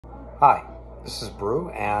Hi, this is Brew,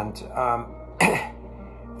 and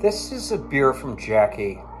this is a beer from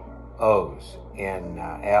Jackie O's in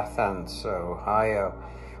Athens, Ohio.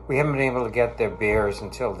 We haven't been able to get their beers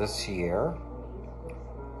until this year.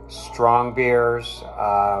 Strong beers,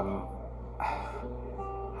 high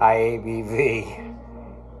ABV,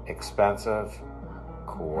 expensive,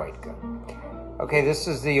 quite good. Okay, this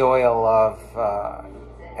is the oil of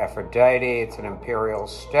Aphrodite. It's an imperial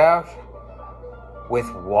stout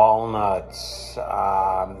with walnuts.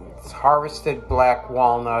 It's harvested black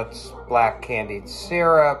walnuts, black candied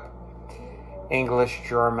syrup, English,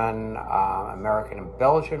 German, American, and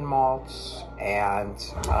Belgian malts, and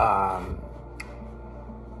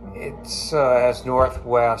it's has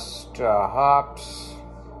Northwest hops,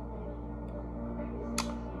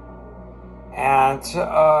 and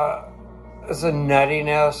there's a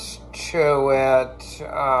nuttiness to it.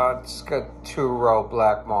 It's got 2-row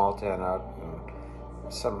black malt in it.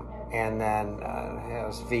 And then it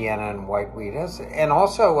has Vienna and white wheat, and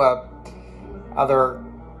also other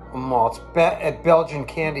malts, Belgian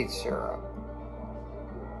candied syrup.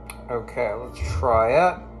 Okay, let's try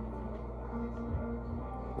it.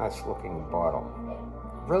 Nice looking bottle.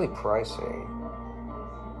 Really pricey.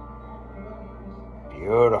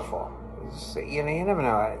 Beautiful. You never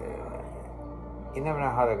know. You never know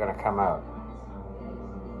how they're going to come out.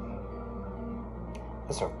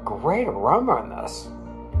 There's a great aroma in this.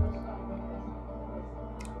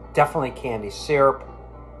 Definitely candy syrup.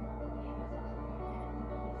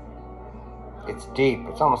 It's deep.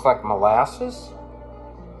 It's almost like molasses.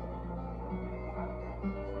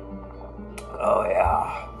 Oh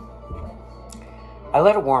yeah. I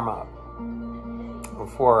let it warm up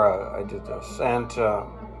before I did this, and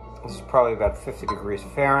this is probably about 50 degrees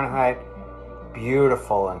Fahrenheit.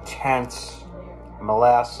 Beautiful, intense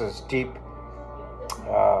molasses, deep,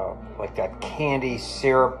 like that candy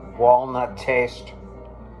syrup walnut taste.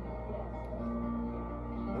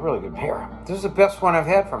 Really good beer. This is the best one I've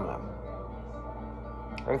had from them.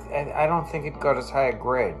 I don't think it got as high a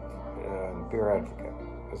grade in Beer Advocate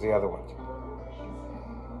as the other ones.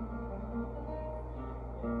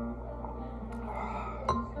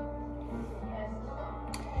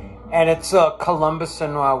 And it's Columbus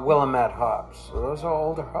and Willamette hops. So those are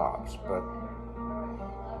older hops, but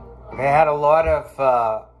I've had a lot of,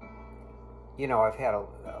 I've had a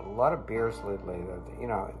lot of beers lately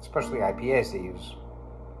that, especially IPAs, they use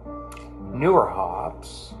newer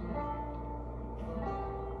hops.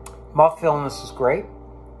 Mouthfeel in this is great.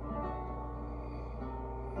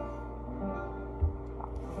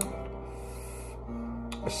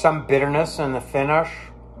 There's some bitterness in the finish.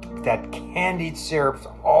 That candied syrup's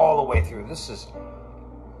all the way through. This is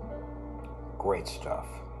great stuff.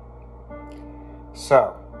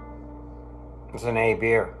 So, it's an A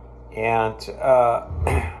beer. And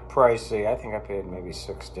pricey. I think I paid maybe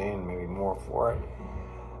 $16, maybe more for it.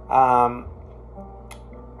 10%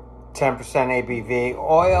 ABV.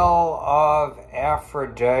 Oil of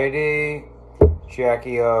Aphrodite.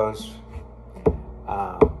 Jackie O's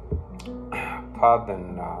pub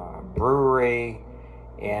and brewery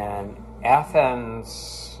in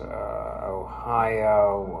Athens,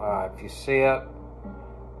 Ohio. If you see it,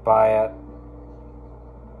 buy it.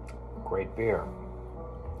 Great beer.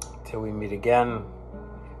 Till we meet again.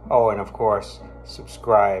 Oh, and of course,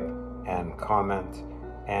 subscribe and comment.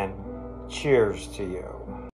 And cheers to you.